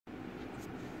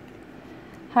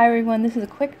Hi everyone, this is a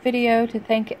quick video to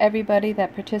thank everybody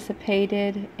that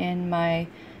participated in my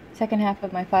second half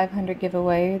of my 500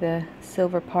 giveaway, the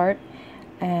silver part,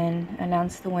 and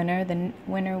announce the winner. The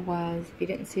winner was, if you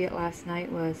didn't see it last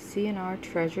night, was CNR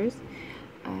Treasures.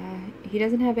 He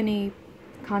doesn't have any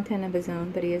content of his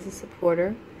own, but he is a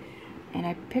supporter, and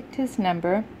I picked his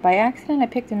number. By accident I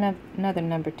picked another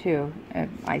number too.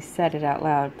 I said it out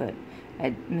loud, but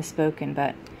I'd misspoken,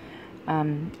 but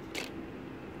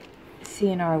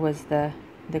CNR was the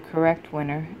correct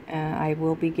winner. I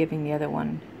will be giving the other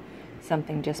one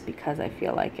something just because I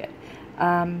feel like it.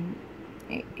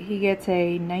 He gets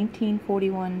a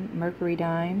 1941 Mercury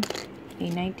dime, a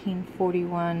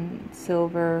 1941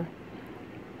 silver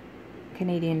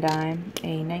Canadian dime,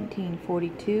 a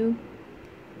 1942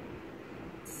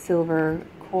 silver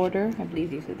quarter. I believe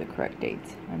these are the correct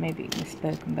dates. I may be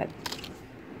misspoken, but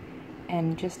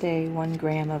and just a 1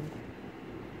 gram of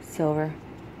silver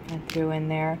I threw in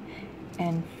there.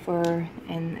 And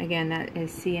again, that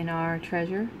is CNR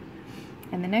Treasure.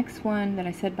 And the next one that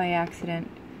I said by accident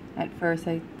at first,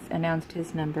 I announced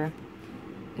his number,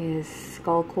 is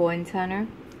Skull Coins Hunter,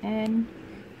 and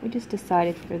we just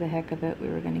decided for the heck of it we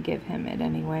were going to give him it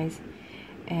anyways.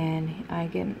 And I'm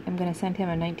going to send him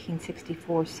a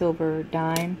 1964 silver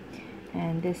dime,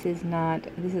 and this is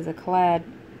a clad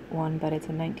one, but it's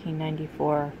a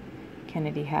 1994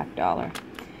 Kennedy half dollar.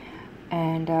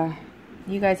 And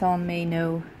you guys all may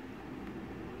know,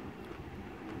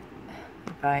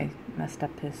 if I messed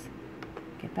up his,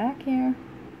 get back here,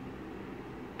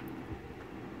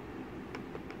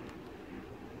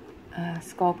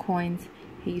 Skull Coins.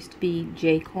 He used to be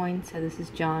J Coins, so this is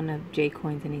John of J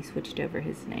Coins, and he switched over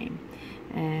his name.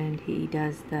 And he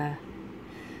does the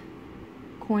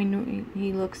coin,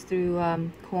 he looks through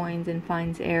coins and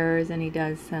finds errors, and he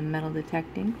does some metal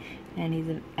detecting, and he's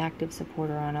an active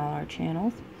supporter on all our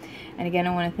channels. And again,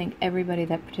 I want to thank everybody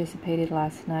that participated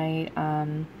last night,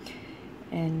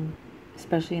 and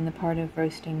especially in the part of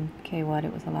roasting K-Watt.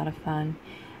 It was a lot of fun,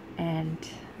 and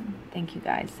thank you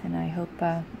guys, and I hope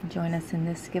join us in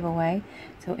this giveaway.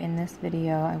 So in this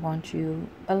video, I want you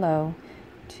below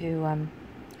to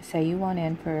say you want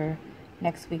in for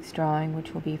next week's drawing,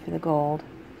 which will be for the gold.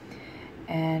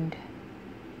 And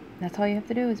that's all you have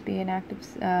to do, is be an active,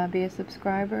 be a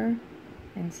subscriber,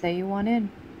 and say you want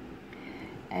in.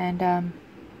 And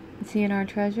CNR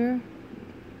Treasure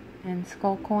and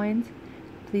Skull Coins,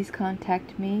 please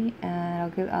contact me,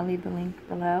 and I'll leave the link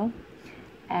below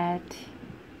at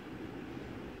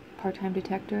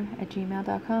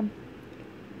parttimedetector@gmail.com.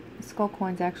 Skull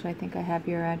Coins, actually, I think I have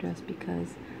your address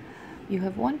because you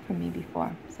have won from me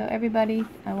before. So everybody,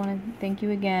 I want to thank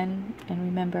you again, and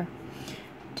remember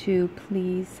to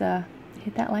please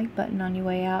hit that like button on your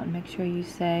way out, and make sure you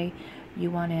say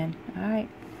you want in. Alright,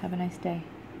 have a nice day.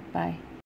 Bye.